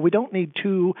say, well, we don't need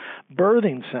two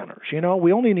birthing centers.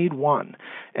 We only need one.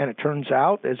 And it turns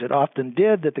out, as it often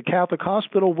did, that the Catholic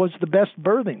hospital was the best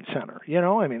birthing center.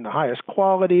 The highest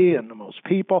quality and the most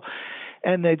people.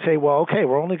 And they'd say, well, okay,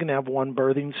 we're only going to have one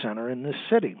birthing center in this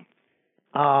city.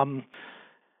 But,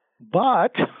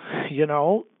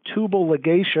 tubal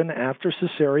ligation after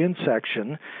cesarean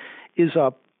section is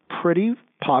a pretty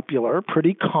popular,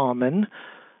 pretty common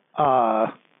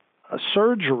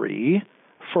surgery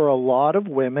for a lot of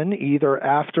women, either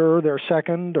after their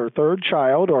second or third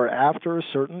child or after a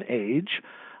certain age.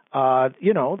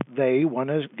 They want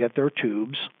to get their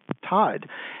tubes tied.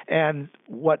 And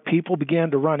what people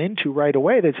began to run into right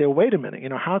away, they'd say, well, wait a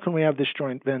minute, how can we have this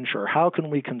joint venture? How can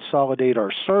we consolidate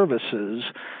our services?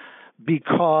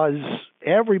 Because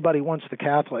everybody wants the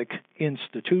Catholic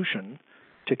institution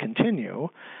to continue,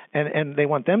 and they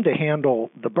want them to handle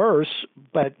the births,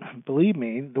 but believe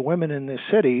me, the women in this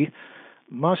city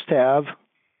must have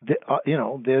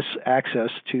this access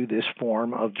to this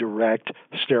form of direct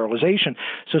sterilization.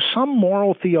 So some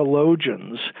moral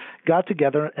theologians got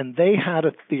together and they had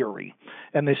a theory,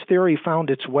 and this theory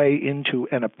found its way into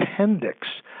an appendix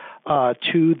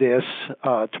to this,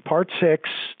 to Part 6,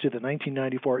 to the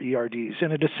 1994 ERDs.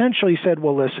 And it essentially said,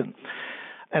 well, listen,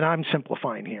 and I'm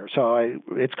simplifying here, so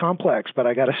it's complex, but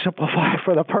I got to simplify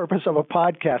for the purpose of a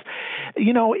podcast.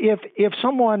 If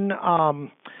someone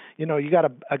you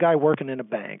got a guy working in a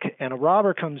bank, and a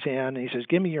robber comes in, and he says,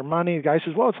 give me your money. The guy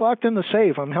says, well, it's locked in the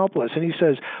safe. I'm helpless. And he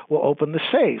says, well, open the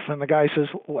safe. And the guy says,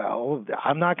 well,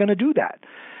 I'm not going to do that.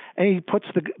 And he puts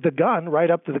the gun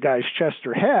right up to the guy's chest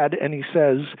or head, and he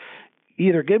says,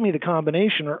 either give me the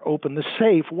combination or open the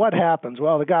safe. What happens?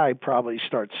 Well, the guy probably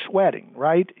starts sweating,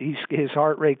 right? His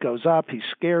heart rate goes up. He's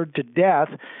scared to death.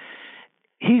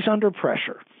 He's under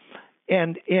pressure.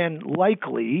 And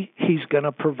likely he's going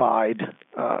to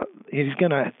he's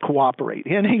going to cooperate.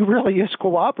 And he really is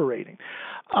cooperating.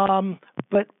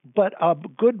 But a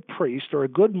good priest or a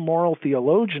good moral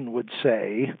theologian would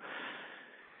say,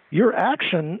 your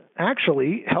action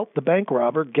actually helped the bank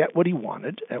robber get what he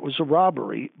wanted. It was a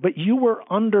robbery, but you were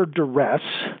under duress.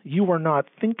 You were not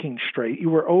thinking straight.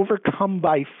 You were overcome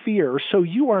by fear, so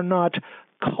you are not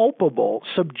culpable.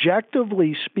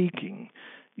 Subjectively speaking,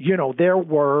 there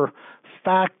were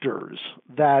factors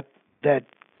that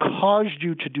caused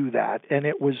you to do that, and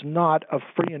it was not a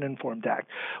free and informed act.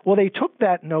 Well, they took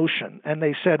that notion and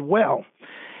they said, well,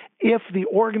 if the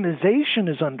organization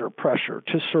is under pressure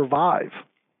to survive,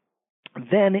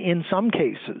 then in some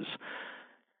cases,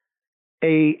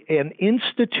 an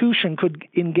institution could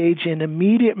engage in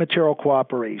immediate material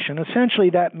cooperation. Essentially,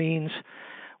 that means,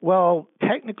 well,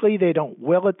 technically they don't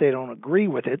will it, they don't agree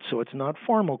with it, so it's not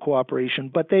formal cooperation,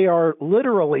 but they are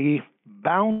literally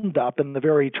bound up in the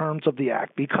very terms of the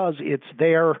act because it's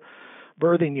their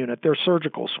birthing unit, their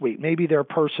surgical suite, maybe their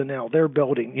personnel, their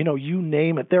building, you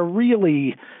name it. They're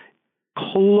really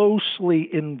closely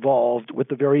involved with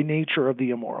the very nature of the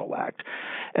immoral act.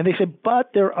 And they said,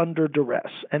 but they're under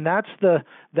duress. And that's the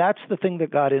thing that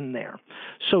got in there.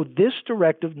 So this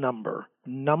directive number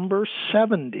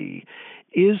 70,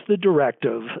 is the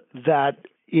directive that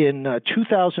in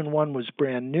 2001 was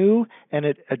brand new, and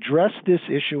it addressed this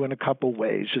issue in a couple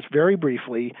ways. Just very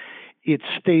briefly, it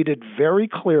stated very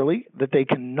clearly that they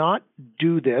cannot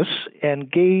do this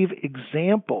and gave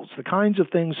examples, the kinds of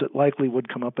things that likely would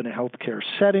come up in a healthcare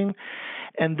setting.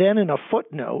 And then in a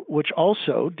footnote, which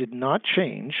also did not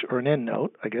change, or an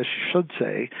endnote, I guess you should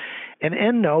say, an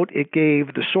endnote, it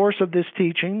gave the source of this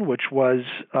teaching, which was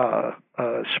a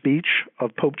speech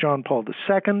of Pope John Paul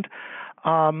II.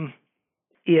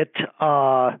 It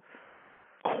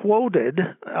quoted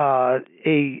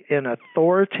an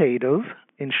authoritative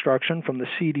instruction from the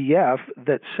CDF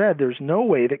that said there's no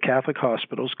way that Catholic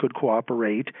hospitals could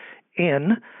cooperate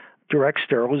in direct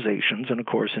sterilizations and, of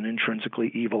course, in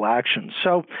intrinsically evil actions.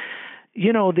 So,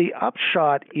 the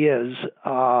upshot is,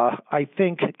 I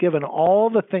think, given all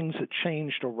the things that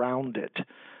changed around it,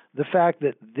 the fact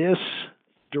that this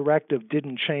directive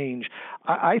didn't change,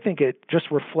 I think it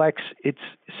just reflects its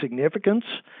significance,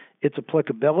 its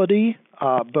applicability,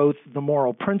 both the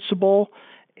moral principle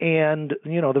and,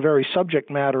 the very subject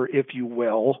matter, if you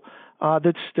will,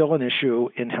 that's still an issue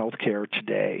in healthcare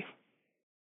today.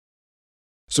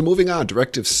 So moving on,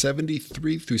 Directives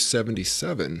 73 through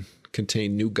 77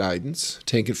 contain new guidance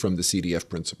taken from the CDF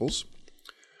principles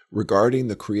regarding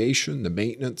the creation, the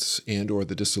maintenance, and or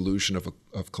the dissolution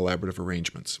of collaborative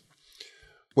arrangements.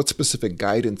 What specific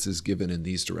guidance is given in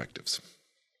these directives?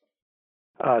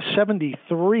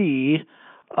 73,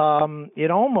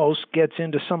 it almost gets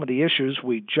into some of the issues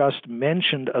we just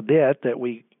mentioned a bit that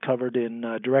we covered in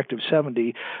Directive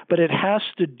 70, but it has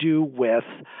to do with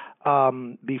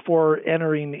before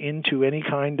entering into any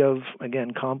kind of,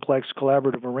 again, complex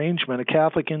collaborative arrangement, a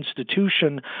Catholic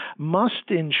institution must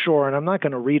ensure, and I'm not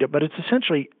going to read it, but it's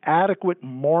essentially adequate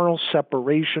moral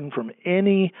separation from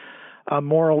any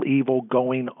moral evil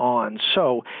going on.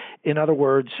 So, in other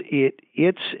words,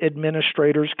 its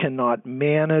administrators cannot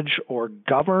manage or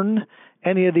govern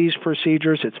any of these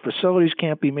procedures. Its facilities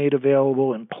can't be made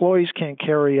available. Employees can't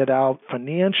carry it out.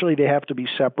 Financially, they have to be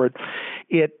separate.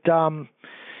 It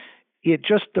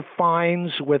just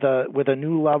defines with a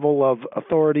new level of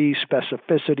authority,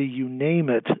 specificity, you name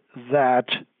it, that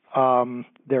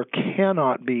there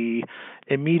cannot be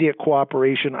immediate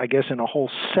cooperation, I guess, in a whole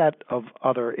set of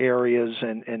other areas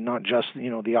and not just,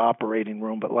 the operating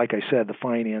room, but like I said, the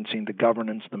financing, the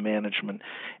governance, the management,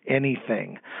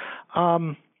 anything.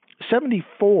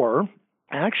 74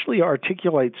 actually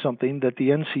articulates something that the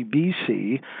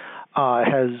NCBC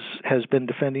has been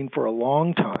defending for a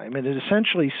long time, and it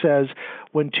essentially says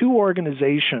when two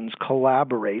organizations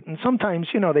collaborate, and sometimes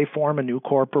they form a new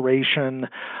corporation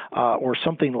or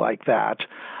something like that.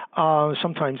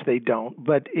 Sometimes they don't,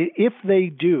 but if they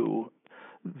do,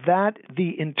 that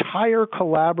the entire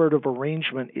collaborative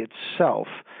arrangement itself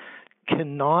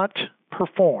can't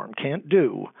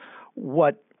do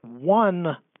what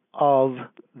one of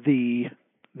the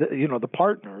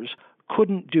partners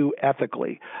couldn't do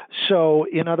ethically. So,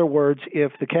 in other words,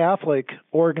 if the Catholic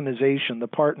organization, the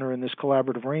partner in this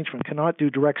collaborative arrangement, cannot do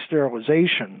direct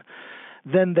sterilization,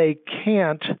 then they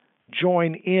can't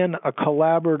join in a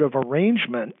collaborative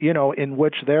arrangement, in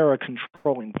which they're a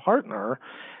controlling partner,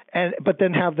 but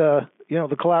then have the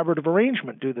collaborative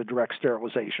arrangement do the direct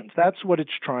sterilizations. That's what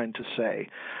it's trying to say.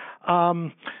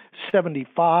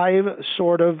 75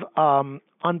 sort of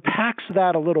unpacks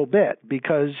that a little bit,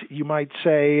 because you might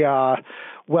say,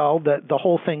 the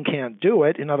whole thing can't do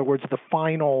it. In other words, the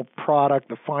final product,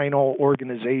 the final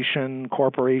organization,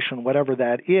 corporation, whatever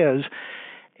that is.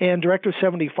 And Directive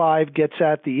 75 gets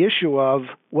at the issue of,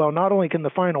 not only can the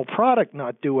final product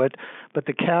not do it, but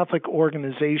the Catholic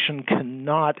organization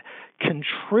cannot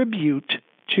contribute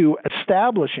to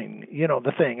establishing,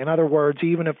 the thing. In other words,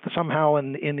 even if somehow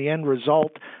in the end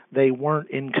result they weren't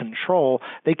in control,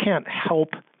 they can't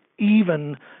help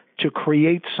even to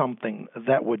create something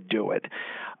that would do it.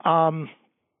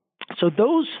 So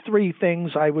those three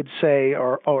things, I would say,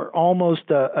 are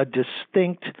almost a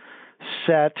distinct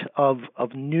set of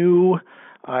new.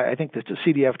 I think that the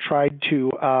CDF tried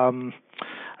to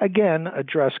again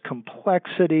address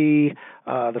complexity,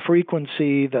 the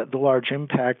frequency, the large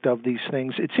impact of these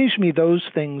things. It seems to me those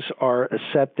things are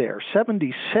set there.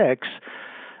 76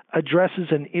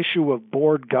 addresses an issue of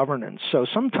board governance. So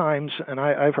sometimes, and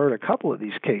I've heard a couple of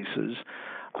these cases,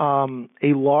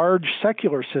 a large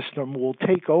secular system will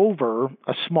take over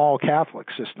a small Catholic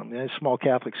system. A small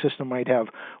Catholic system might have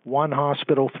one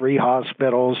hospital, 3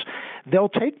 hospitals. They'll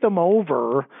take them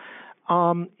over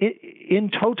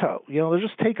in toto. They'll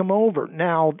just take them over.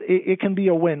 Now, it can be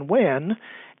a win-win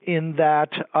in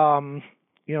that,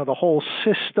 the whole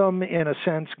system, in a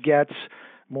sense, gets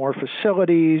more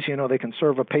facilities. They can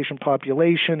serve a patient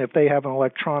population. If they have an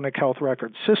electronic health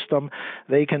record system,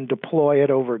 they can deploy it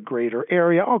over a greater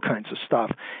area, all kinds of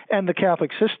stuff. And the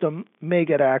Catholic system may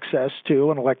get access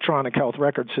to an electronic health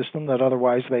record system that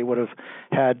otherwise they would have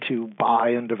had to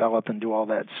buy and develop and do all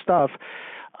that stuff.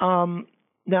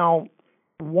 Now,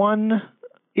 one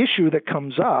issue that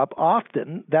comes up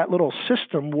often, that little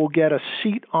system will get a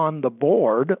seat on the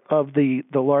board of the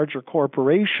larger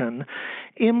corporation,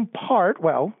 in part,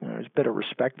 there's a bit of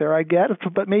respect there, I get,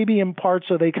 but maybe in part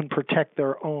so they can protect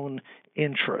their own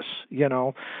interests,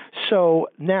 So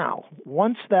now,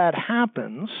 once that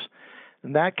happens,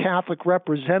 and that Catholic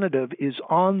representative is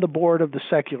on the board of the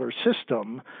secular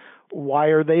system, why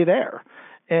are they there?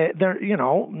 They're,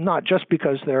 not just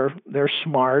because they're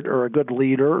smart or a good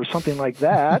leader or something like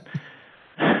that.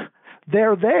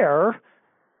 They're there,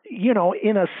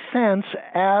 in a sense,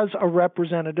 as a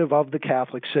representative of the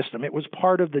Catholic system. It was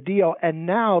part of the deal, and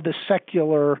now the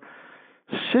secular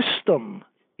system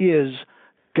is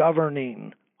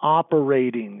governing,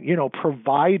 operating,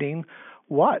 providing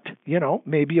what?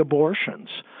 Maybe abortions,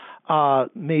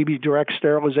 maybe direct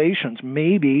sterilizations,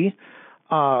 maybe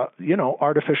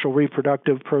artificial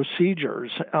reproductive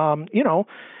procedures,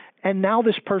 and now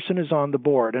this person is on the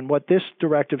board. And what this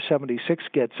Directive 76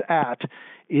 gets at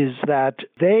is that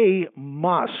they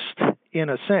must, in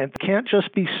a sense, can't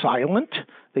just be silent.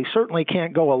 They certainly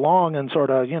can't go along and sort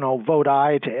of, vote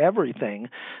aye to everything.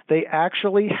 They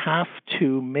actually have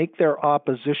to make their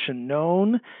opposition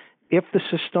known if the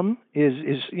system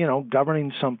is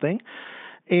governing something.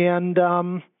 And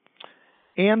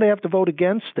they have to vote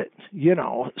against it,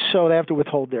 so they have to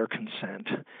withhold their consent.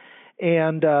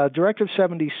 And Directive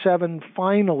 77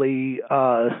 finally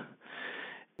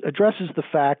addresses the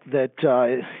fact that,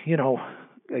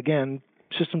 again,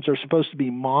 systems are supposed to be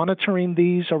monitoring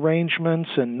these arrangements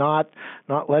and not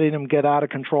letting them get out of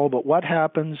control. But what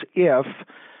happens if,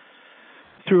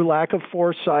 through lack of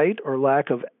foresight or lack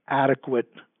of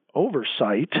adequate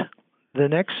oversight, the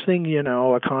next thing you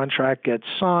know, a contract gets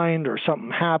signed or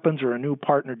something happens or a new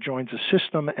partner joins a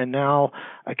system, and now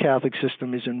a Catholic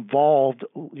system is involved,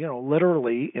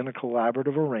 literally in a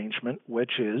collaborative arrangement,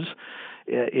 which is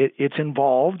it's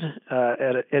involved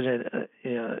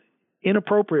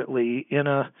inappropriately in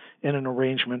an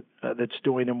arrangement that's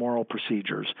doing immoral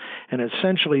procedures, and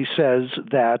essentially says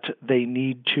that they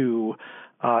need to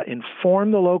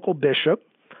inform the local bishop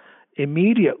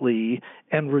immediately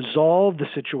and resolve the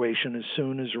situation as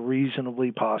soon as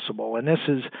reasonably possible. And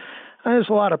there's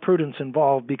a lot of prudence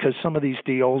involved because some of these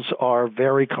deals are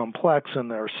very complex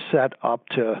and they're set up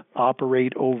to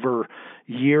operate over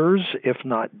years, if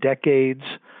not decades.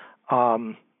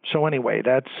 So anyway,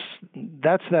 that's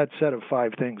that set of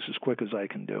 5 things as quick as I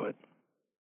can do it.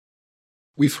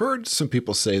 We've heard some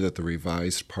people say that the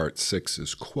revised Part 6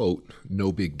 is, quote,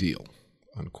 no big deal,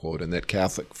 unquote, and that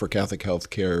for Catholic health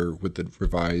care with the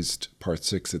revised Part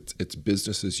 6, it's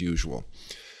business as usual.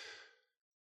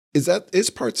 Is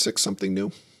Part 6 something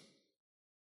new?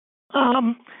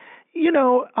 I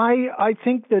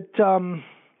think that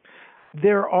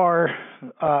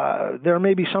there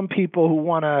may be some people who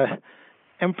want to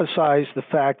emphasize the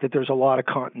fact that there's a lot of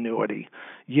continuity,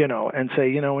 and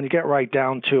say, when you get right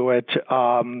down to it,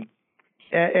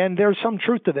 and there's some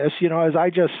truth to this, as I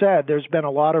just said, there's been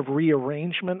a lot of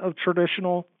rearrangement of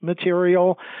traditional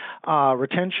material,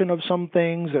 retention of some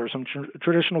things. There's some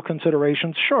traditional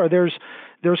considerations. Sure, there's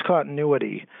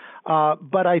continuity,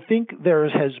 but I think there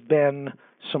has been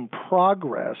some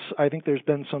progress. I think there's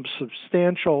been some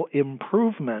substantial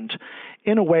improvement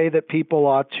in a way that people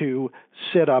ought to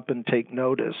sit up and take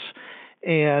notice.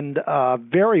 And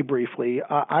very briefly,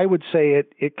 I would say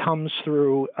it comes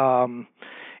through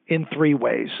in three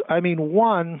ways. I mean,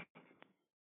 one,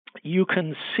 you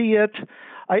can see it,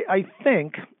 I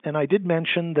think, and I did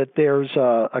mention that there's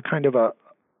a kind of a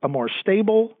more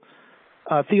stable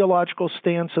theological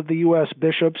stance of the U.S.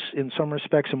 bishops, in some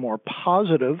respects a more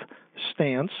positive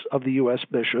stance of the U.S.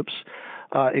 bishops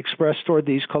expressed toward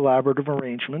these collaborative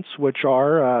arrangements, which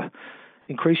are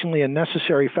increasingly a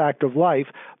necessary fact of life,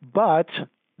 but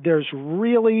there's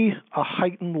really a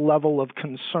heightened level of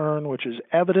concern, which is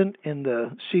evident in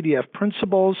the CDF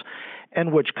principles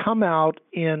and which come out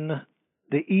in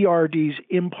the ERDs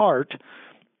in part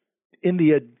in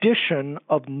the addition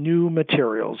of new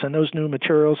materials. And those new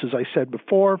materials, as I said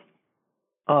before,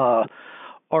 are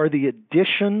the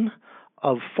addition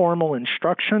of formal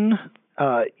instruction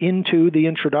into the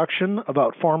introduction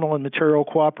about formal and material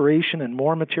cooperation and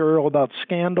more material about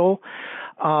scandal.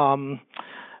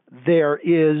 There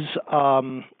is,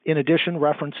 in addition,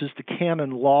 references to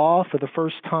canon law for the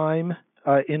first time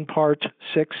in Part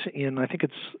 6 in, I think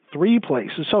it's 3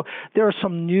 places. So there are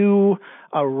some new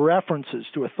references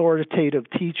to authoritative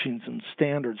teachings and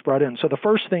standards brought in. So the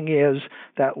first thing is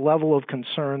that level of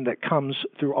concern that comes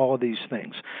through all of these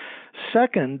things.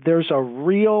 Second, there's a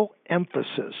real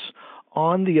emphasis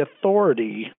on the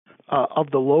authority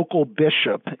of the local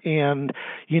bishop. And,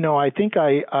 I think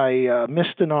I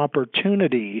missed an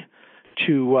opportunity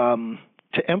to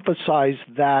emphasize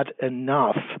that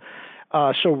enough.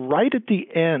 So right at the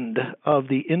end of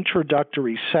the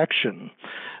introductory section,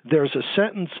 there's a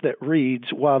sentence that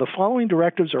reads, while the following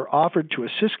directives are offered to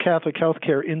assist Catholic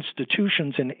healthcare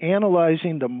institutions in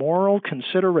analyzing the moral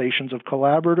considerations of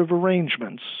collaborative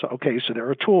arrangements, so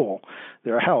they're a tool,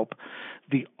 they're a help,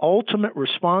 the ultimate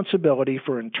responsibility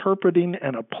for interpreting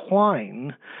and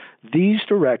applying these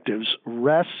directives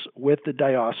rests with the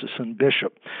diocesan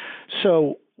bishop.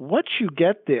 So what you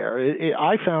get there,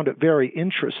 I found it very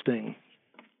interesting,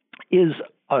 is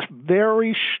a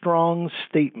very strong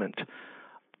statement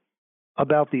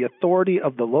about the authority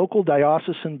of the local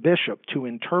diocesan bishop to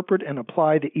interpret and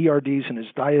apply the ERDs in his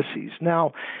diocese.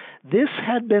 Now, this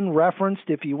had been referenced,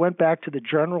 if you went back to the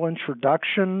general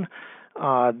introduction,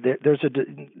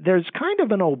 there's kind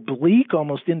of an oblique,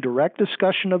 almost indirect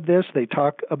discussion of this. They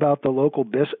talk about the local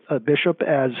bishop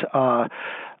as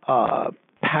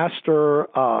pastor,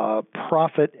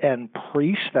 prophet, and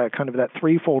priest, that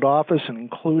threefold office, and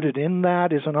included in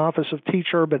that is an office of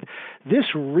teacher. But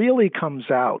this really comes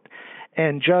out,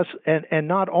 and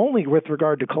not only with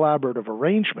regard to collaborative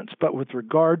arrangements, but with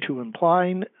regard to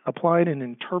applying and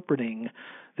interpreting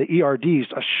the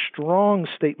ERDs, a strong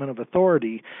statement of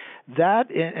authority. That,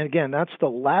 and again, that's the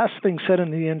last thing said in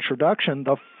the introduction.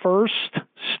 The first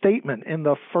statement in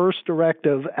the first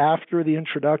directive after the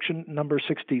introduction, number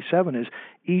 67, is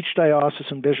each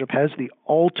diocesan bishop has the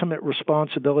ultimate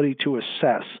responsibility to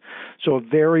assess. So a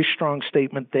very strong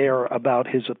statement there about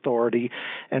his authority.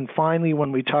 And finally,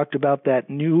 when we talked about that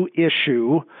new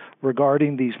issue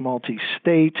regarding these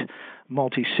multi-state,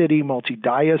 multi-city,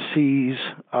 multi-diocese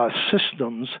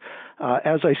systems,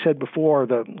 as I said before,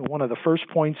 one of the first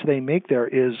points they make there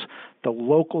is the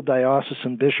local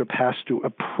diocesan bishop has to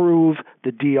approve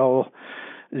the deal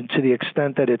to the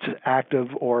extent that it's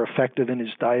active or effective in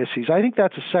his diocese. I think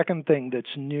that's a second thing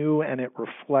that's new, and it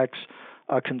reflects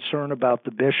a concern about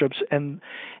the bishops. And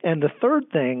the third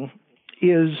thing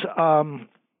is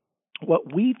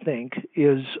what we think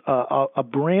is a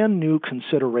brand new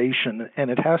consideration, and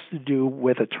it has to do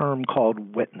with a term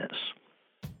called witness.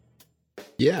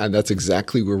 Yeah, and that's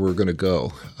exactly where we're going to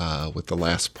go with the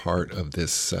last part of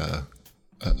this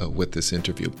with this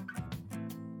interview.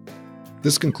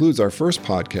 This concludes our first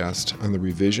podcast on the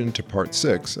revision to Part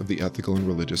 6 of the Ethical and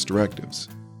Religious Directives.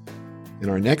 In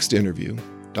our next interview,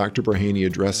 Dr. Breheny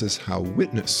addresses how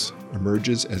witness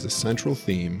emerges as a central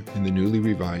theme in the newly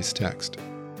revised text.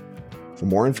 For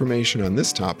more information on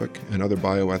this topic and other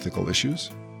bioethical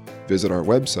issues, visit our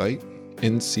website,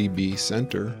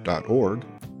 ncbcenter.org,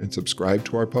 and subscribe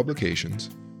to our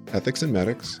publications Ethics and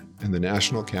Medics, and the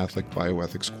National Catholic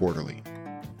Bioethics Quarterly.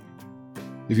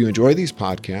 If you enjoy these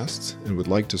podcasts and would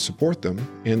like to support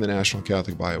them and the National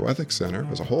Catholic Bioethics Center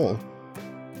as a whole,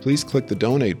 please click the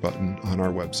donate button on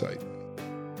our website.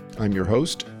 I'm your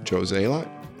host, Joe Zalot.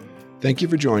 Thank you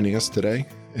for joining us today,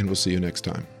 and we'll see you next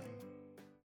time.